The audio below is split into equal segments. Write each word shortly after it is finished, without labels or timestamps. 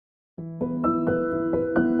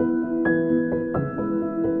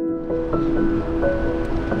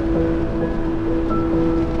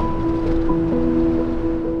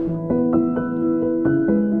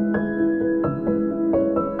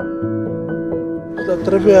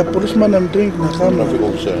A policeman I'm drinking Nakama.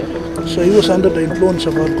 So he was under the influence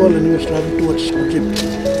of alcohol and he was driving towards Skojip.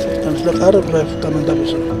 And it's the car drive coming up.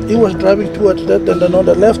 He was driving towards that and then on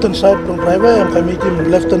the left hand side from driveway I'm coming him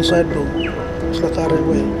left hand side from it's the car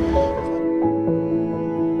away.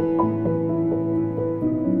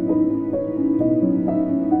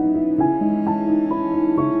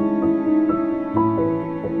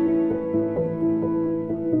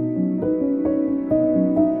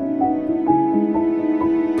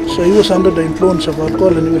 So he was under the influence of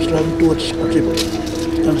alcohol and he was driving towards Skojip.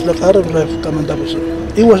 And it's the car drive coming up.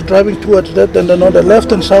 He was driving towards that and then on the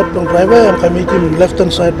left hand side from driveway I'm coming him left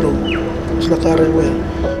hand side from it's the car away.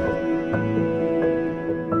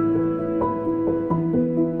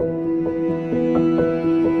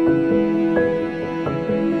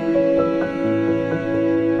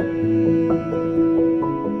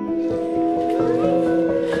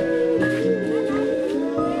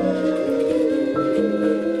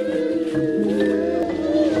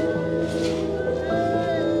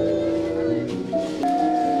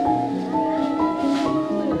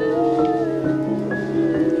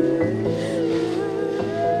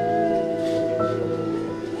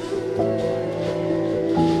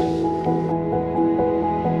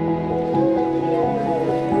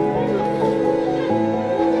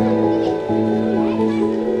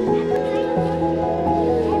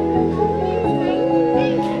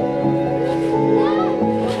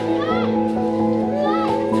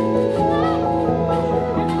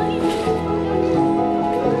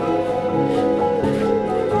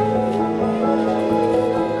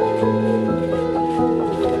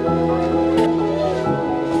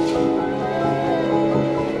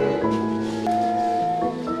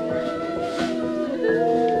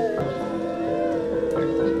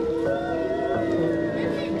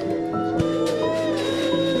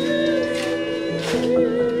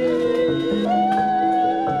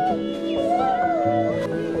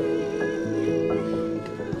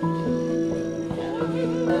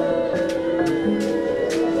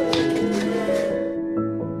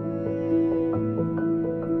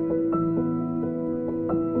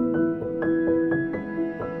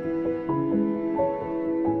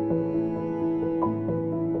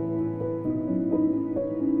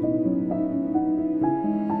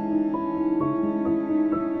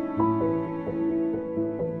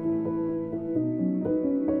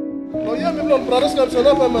 Brothers come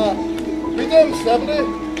sana pama, kita sabre,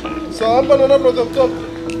 saham panana product.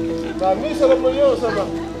 Kami sana punya sama.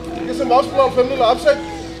 Kita mouse plan family upside.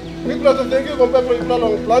 People have thank you compare people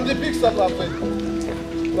long plan the big stuff upside.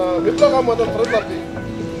 Na people kamu ada terus lagi.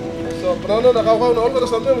 So penana nak kau na all the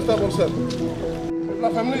something mesti boleh. People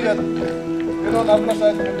family ya. You know apa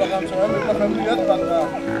saya people kamu so people family ya bangga.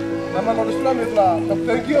 Nama kau Islam itu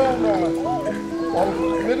thank you all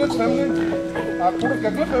middle family, aku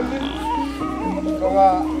kagak family.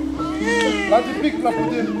 Kalau lagi big lah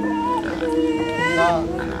putin, nah,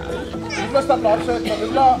 kita start upset,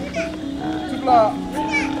 kita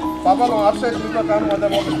papa long upset, kita kamu ada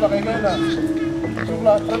mau kita kayak gini,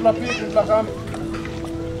 kita terlalu big, kita kamu,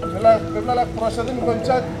 kita lagi proses ini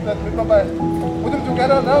koncet, dan kita baik, putin juga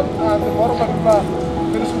ada, tomorrow kita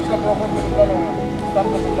finish kita program kita long, start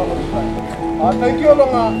kita long. Thank you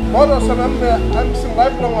long, more sama I'm sing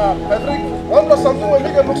live long, Patrick, one plus something we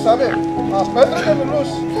make look sabe. Patrick and Luz,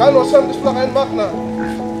 can or some display and back now.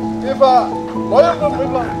 If a lawyer don't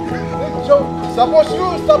bring Nixon Joe, suppose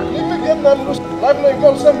you start living again and lose life no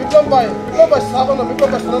equal some become by 7 or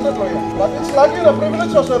become by standard lawyer. But it's like a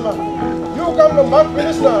privilege or something. You come to Mark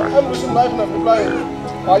finish now, I'm losing life now, reply.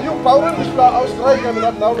 You power display out strike and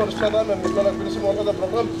not now or stand and people are finishing all the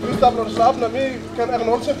program. You stop or stop na me can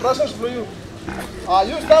acknowledge presence for you.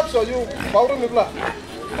 You stop so you power reply.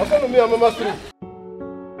 Also me I'm a master.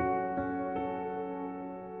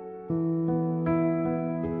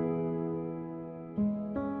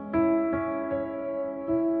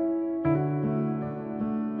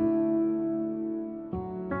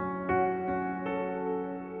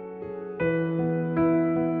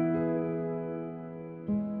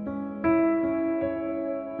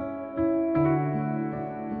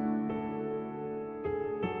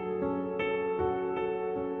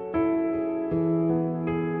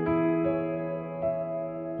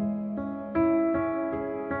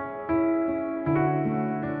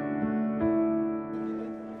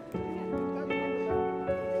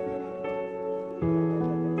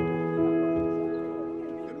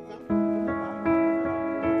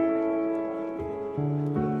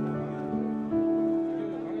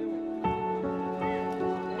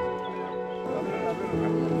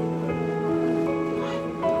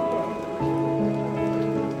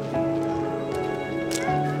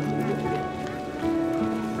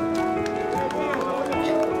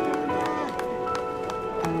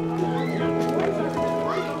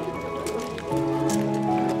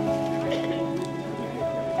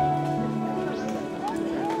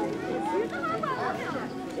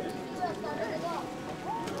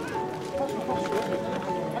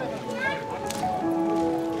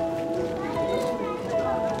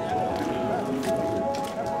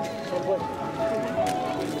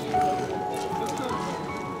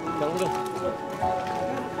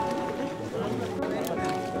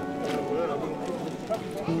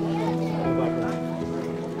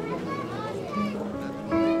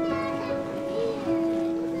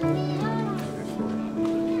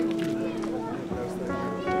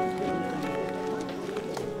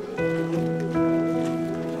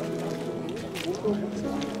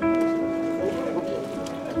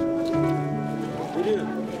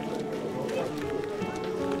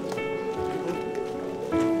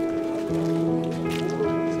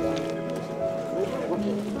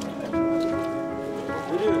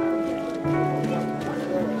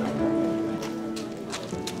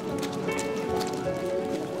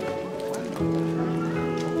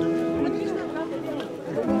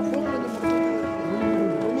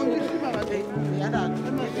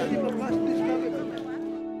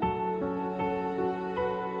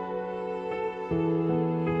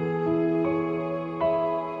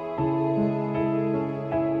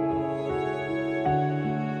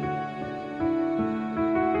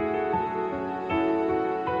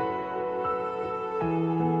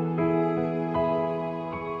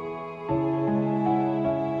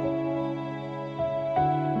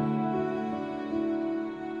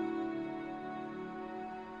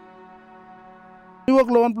 Work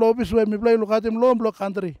lawan plo office we mi play lokatim lom block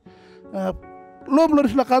country. Lom lo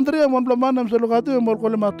isla country am plo manam se lokatim mor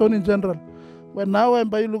kole maton in general. When now I'm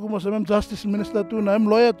by lugu mosam justice minister tu na I'm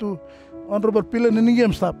lawyer tu honorable Pilen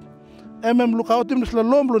ningem stop. Lukautim isla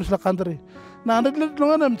lom lo isla country. Na andit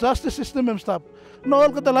longan am justice system am stop. No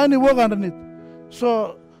all kata line work underneath.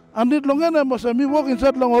 So andit longan am mosam mi work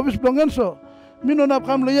inside long office longan so. Mi no nap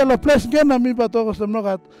kam lo yellow place gen na mi patoko sam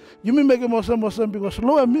nokat. You me make mosam because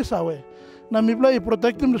lo am miss away. Na mi play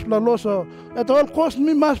protect him la law so at all cost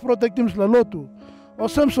mi must protect him la law too. Or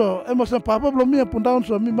some so emosam papa blo mi put down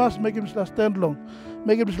so mi must make him stand long,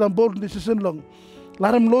 make him bold decision long.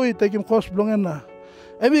 Let him low take him cost long na.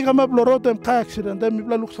 Every come up lo road them car accident then mi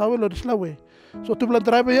play look sawe lo disla way. So to play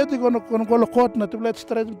driver yet kono go court na to play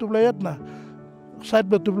straight to play yet na. Side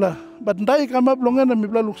but to play. But ndai come up long na mi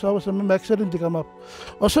play look sawe some accident come up.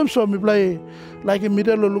 Or some so mi play like in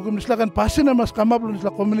middle lo look disla kan passing must come up lo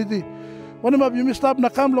disla community. One of you stop na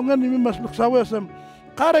kam longan you must look sawe some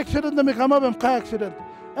car accident na mi come up car accident.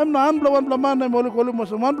 Na ambla wan blaman em ol kolum mos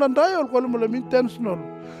man blan dai ol kolum le intentional.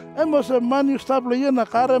 Mos man you stop le yena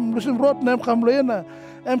car em lusim road na kam le yena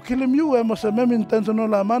kill you mos mem intentional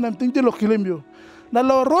la man think lo kill you. Na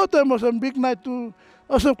lo road mos big night to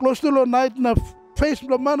also close to lo night na face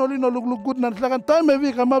blaman oli no look good na lakan time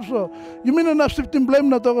we come up so you mean na shifting blame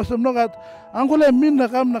na to some no gat angole min na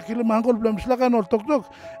kam na kill angol blame lakan ol tok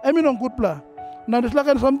on good pla. Now this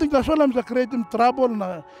like something that's all I'm creating trouble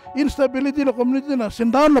na instability la community na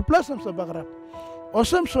sindown la plus am sa background.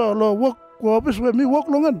 Osam so lo work ko office we mi work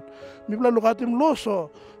longan mi pla lokatim lo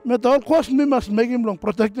so me all cost mi must make him long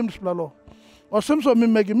protect him pla lo. Osam so mi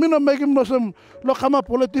make him no make him no some lo kama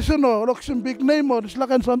politician or lo some big name or this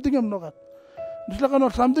like something am no gat. This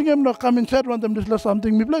like something am no come inside one them this like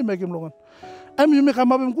something mi play make him longan. You make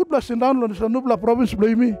come up good plus sindown lo this no pla province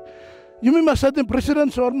play me. You must set the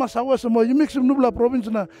president so almost hours more. You mix him nubla province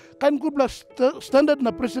na kan good plus standard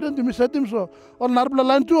na president you set him so or narbla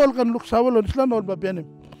land too all can look sawal on Islam or babianim.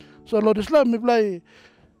 So Lord Islam mi play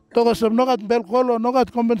togo some no got bel call or no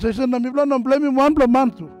got compensation na mi plan no blame him one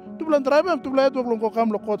month to plan drive him to play it lo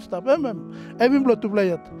kam lo court stop evim lo to play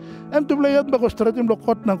it to play it because stratim lo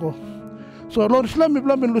court na go. So Lord Islam mi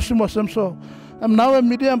plan min lusimo sem so now a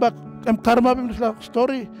media back karma bim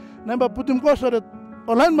story number put him go so that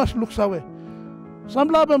online must look sawe. Some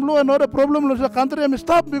lab am lo another problem lo country am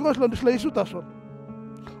stop because lo disla issue tasol.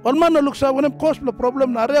 All man look sawe when cause lo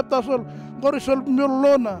problem na rep tasol go resolve mi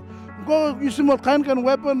lo na go use more kind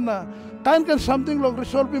weapon na kind something lo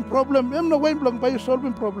resolving problem em no way long by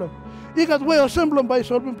solving problem. Ikat way assemble by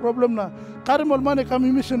solving problem na karimol man come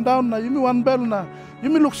you missing down na you one bell na you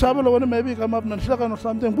look sawe lo when maybe come up na sila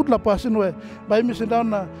something good la passing way by missing down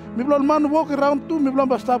na mi blon man walk around too mi blon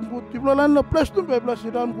ba stop good mi blon la place to be place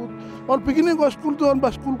down good all beginning go school to on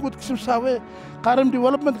ba school good kisim sawe karim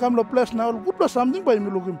development kam lo place na all good plus something by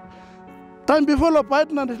mi lookim time before lo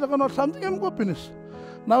fight na sila not something am go finish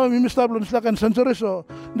now mi stop lo sila kan century so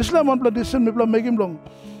sila mon blon decision mi blon make him long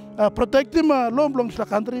protect him long belongs to the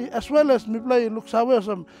country as well as mi play look sawe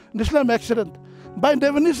some Islam accident by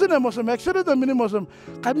definition am some accident and minimum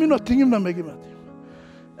kami no tingim na make him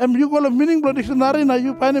you call a meaning belong dictionary na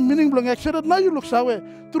you find a meaning belong accident na you look sawe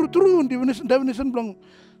true definition belong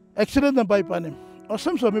accident na by panim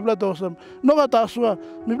awesome so mi play awesome no got aswa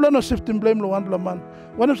mi play no shifting blame lo one man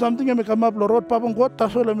when something may come up lo road papong got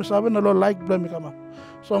taso lo mi sawe na lo like blame come up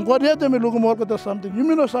so god yet me look more got something you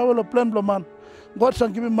mean no sawe lo plan lo man God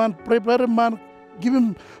sang give him man, prepare him man, give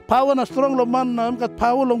him power and a strong man, got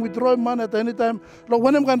power long withdraw man at any time. Look,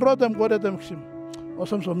 when him can draw them, God at them.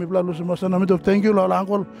 Awesome, so mibla lusim awesome. Namito thank you, Lord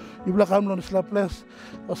uncle. Ibla kam lo nisla place.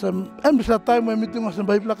 Awesome. Bisla time when meeting awesome.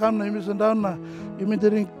 Ibla kam na imisan down na.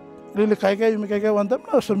 Imintering really kaya one time.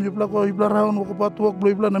 Awesome. Ibla ko ibla round wako pa tuwag blo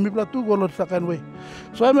ibla na ibla tu go Lord second way.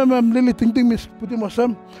 So I'm really thinking miss puting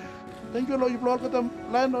awesome. Thank you, Lord. Ibla all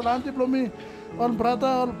katam line or auntie blo me, all brother,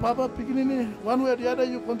 all papa pikinini. One way or the other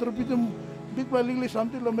you contribute him big by legally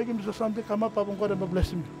something. Lo make him something come up. Papa God and bless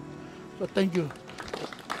him. So thank you.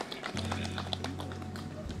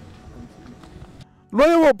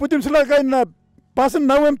 Lawyer wo putim sila kain na pasan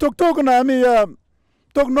now em talk na ami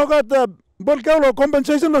talk nogat bol kaulo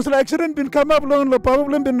compensation lo sila accident bin come up lo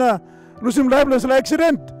problem bin na lusim life lo sila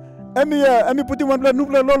accident ami putim one bla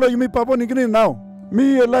nubla lo yumi papa ni gini now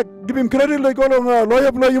me like give him credit like all lawyer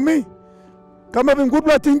bla yumi come up in good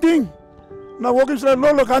bla thinking na working sila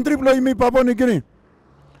lo country bla yumi papa ni gini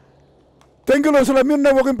thank you lo sila min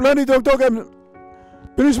na working plan talk em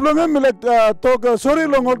finish lo ngam like talk sorry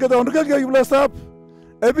lo ngol kata onkel ka ibla stop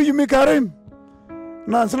Ebi you me karim.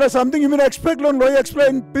 Na sila something you may expect long lawyer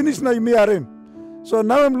explain finish na you me arim. So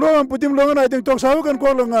now I'm long putim long I think talk sahu kan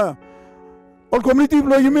ko long all community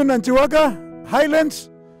lo you mean and Chihuahua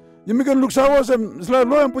Highlands. You me can look sahu some sila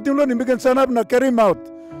long putim long you me can stand up na carry him out.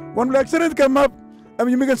 One accident come up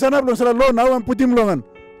you me can stand up long sila long now I'm putim longan.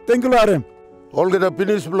 Thank you arim. All get a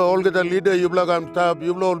finish blow, all get a leader you block am stop,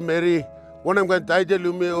 you blow Mary. One am going title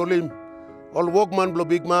you me olim. All workman blow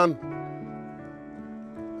big man.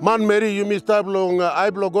 Man Mary, you may stop long, I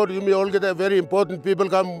blow God, you may all get a very important people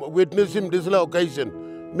come witness him this occasion.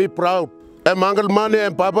 Me proud. And Uncle Mane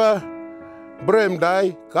and Papa, Brem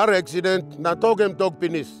die, car accident, na talk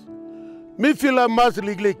finish. Me feel a mass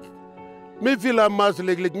liglik. Me feel a mass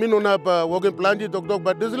liglik. Me no na working plenty talk,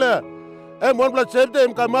 but this la. And one plus save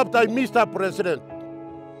them come up time, Mr. President.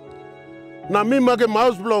 Na me make a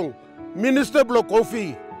mouse blong, Minister blow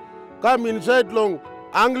coffee, come inside long,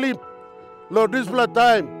 Angli. Lord, this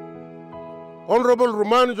time, Honorable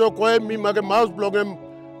Roman Jo Koem, me make a mouse blog him,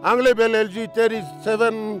 Angle Bell LG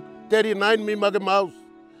 37, 39, me make a mouse.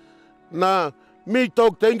 Na, me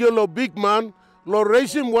talk, thank you, Lord, big man, Lord,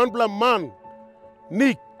 raise him one plus man,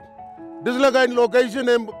 Nick. This is like a location,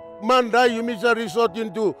 and man die, you miss a resort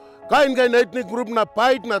into kind ethnic group, na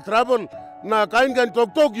fight, na travel, na kind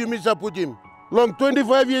talk, you miss a put him. Long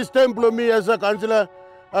 25 years time, me as a councillor.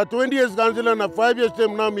 20 years councillor and 5 years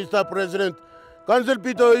term now, Mr. President. Council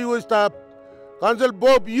Peter, you stop. Council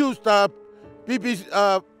Bob, you stop.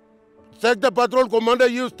 PP, Sector Patrol Commander,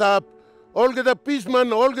 you stop. All get a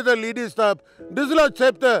peaceman, all get a leader stop. This is a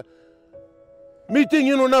chapter. Meeting,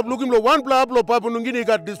 you know, not looking for one blah blah papa nungini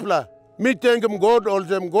got this blah. Me thank him God,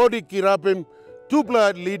 also him God, he kirapim. Two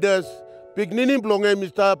blah leaders. Pignini blong him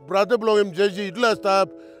stop. Brother blong him Jeji, itla stop.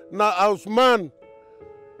 Na Ausman.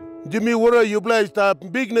 Jimmy Wura, you play stop.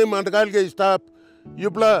 Big name and Galga stop.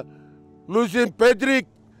 You play Lucien Patrick.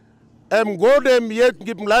 God yet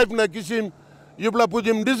give him life na kiss him. You play put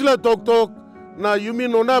him this la talk. Na you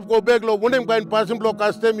mean no nap go back lo one him kind person blow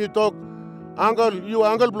custom you talk.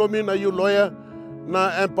 Uncle blow me na you lawyer. Na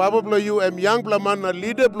and Papa blow you young blow man na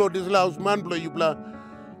leader blow this la house man blow you play.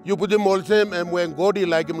 You put him all same and when God he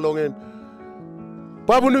like him long end.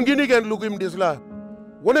 Papa Nungini can look him this la.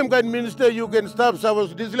 One of kind minister you can stop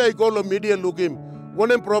service. This like all the media look him.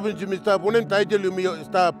 One of province you stop. One of title you may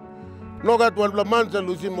stop. No got one months and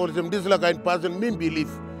lose him or some this like kind person me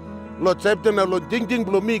believe. Lord September Lord thinking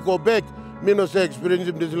blow me go back. Me no say experience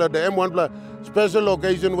him this like the M1 plus special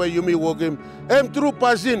occasion where you may walk him. M through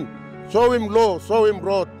passing. Show him low, show him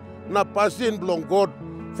broad. Na passing belong God.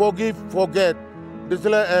 Forgive, forget. This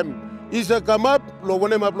like Isa come up, lo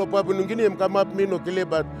one up lo Papa Nungini him come up me no kill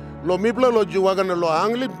but lo mipla lo Jiwagana lo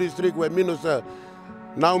Anglip district where Minosa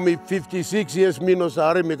now me 56 years Minosa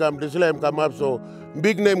are me come this time come up so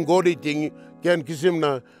big name Godi thing can kiss him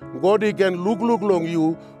na Godi can look long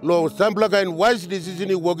you lo sample kind wise decision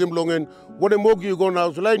you walk him long and what a mog you go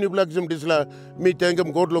now so line you black him this la me thank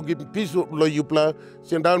him God lo give peace lo you pla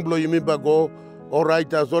send down blow you me ba go all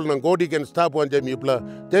right as all and Godi can stop one time you pla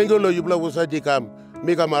thank you lo you pla was I come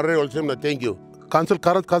me come array also na thank you Council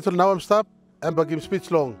current council now I'm stop and give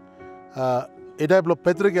speech long. Ida blow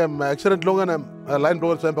Patrick accident long and line blow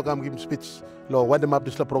also and give speech lo when them up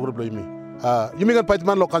this program blow me. You mean fight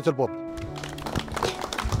man lo council pop.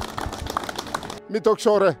 Me talk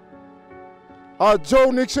sorry. Joe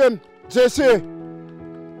Nixon, Jesse.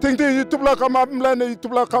 Think the YouTube la come up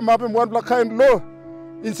YouTube la come up in one black kind low.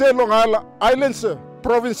 In say Long Islands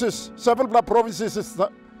provinces, several black provinces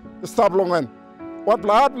stop long and what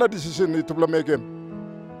black decision YouTube la make him.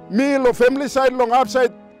 mi lo family side long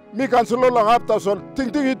upside mi council long up ta sol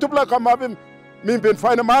ting itupla kamabim mi bin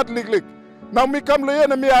find mat lik now mi kam lo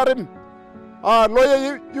yena mi arim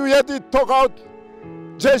lawyer you yet talk out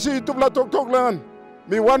jesi itupla talk lan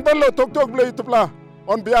mi one balo talk blo itupla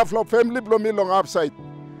on behalf of family blo mi long upside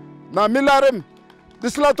na mi larim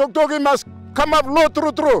this la talk must come up low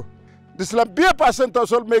true this la be percent ta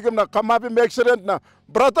sol megem na come up accident na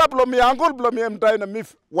brata blo mi angol blo mi emdai na mi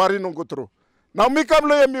wari nungu true now mi kam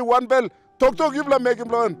lo mi one bell talk gibla megem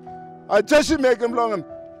lo jesi megem lo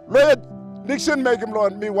lawyer Nixon megem lo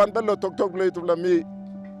mi one bell talk blo itupla mi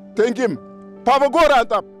thank him Papa go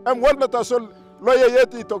right up. I'm one better soul lawyer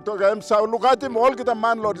yeti talk. I'm so look at him all get a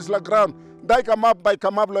man lord is la ground. Die come up by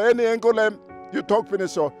come up any angle you talk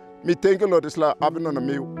finish so me thank you lord is la happen on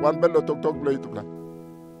me one bello talk play to plan.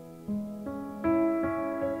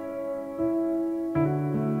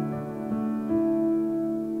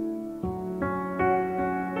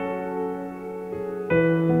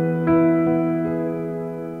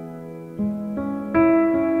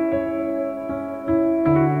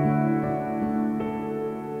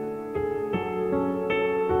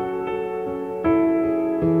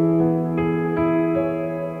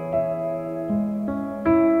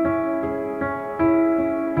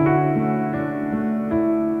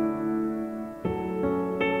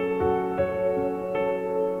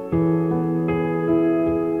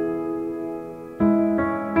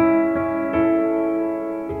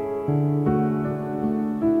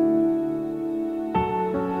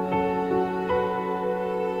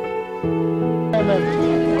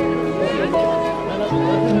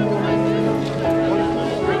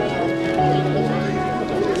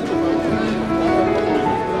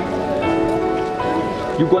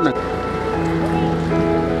 You gonna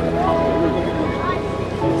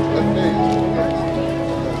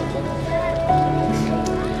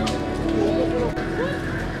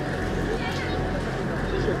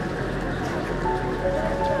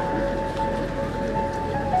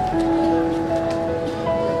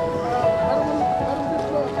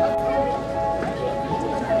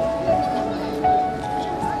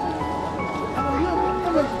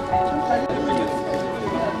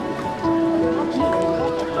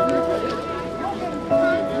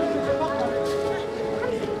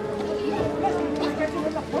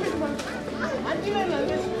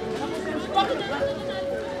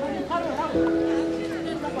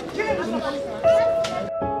Kill him!